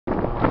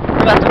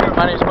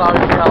My name is Bobby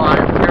Fiala. I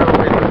am here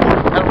with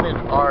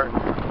Edelman, our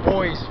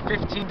boys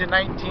 15 to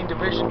 19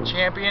 division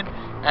champion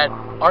at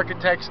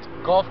Architects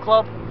Golf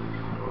Club.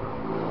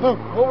 Luke,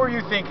 what were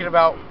you thinking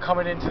about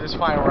coming into this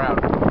final round?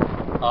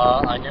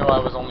 I knew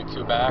I was only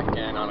 2 back,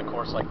 and on a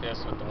course like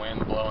this with the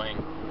wind blowing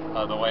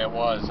the way it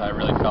was, I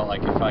really felt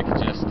like if I could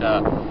just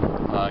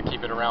keep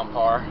it around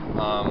par,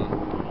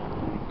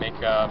 make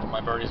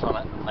my birdies when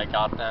I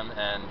got them,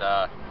 and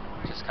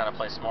just kind of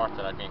play smart,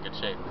 that I'd be in good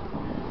shape.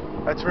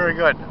 That's very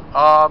good.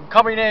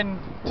 Coming in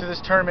to this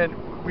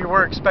tournament, we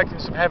were expecting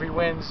some heavy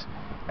winds,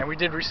 and we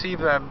did receive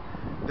them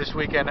this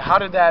weekend. How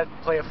did that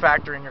play a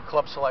factor in your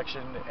club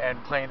selection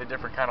and playing the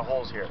different kind of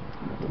holes here?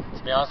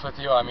 To be honest with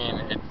you, I mean,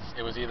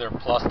 it was either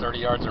plus 30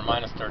 yards or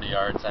minus 30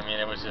 yards. I mean,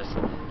 it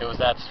was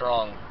that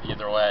strong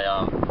either way,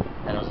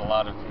 and it was a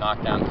lot of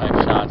knockdown type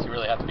shots. You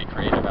really have to be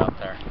creative out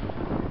there.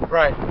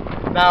 Right.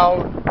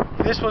 Now,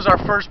 this was our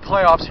first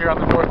playoffs here on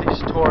the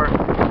Northeast Tour.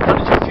 How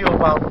did you feel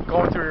about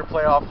going through your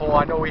playoff hole?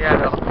 I know we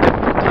had a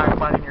difficult time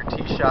finding your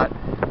tee shot.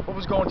 What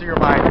was going through your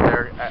mind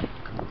there,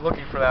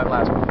 looking for that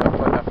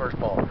first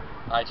ball?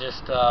 I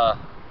just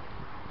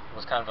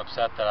was kind of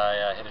upset that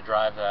I hit a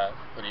drive that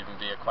would even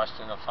be a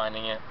question of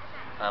finding it.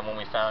 When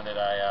we found it,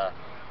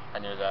 I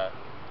knew that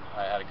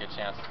I had a good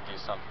chance to do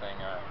something,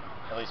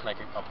 at least make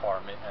a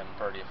par and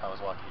birdie if I was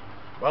lucky.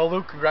 Well,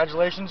 Luke,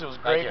 congratulations. It was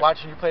great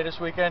watching you play this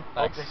weekend.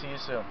 Thanks. Hope to see you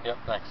soon. Yep,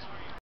 thanks.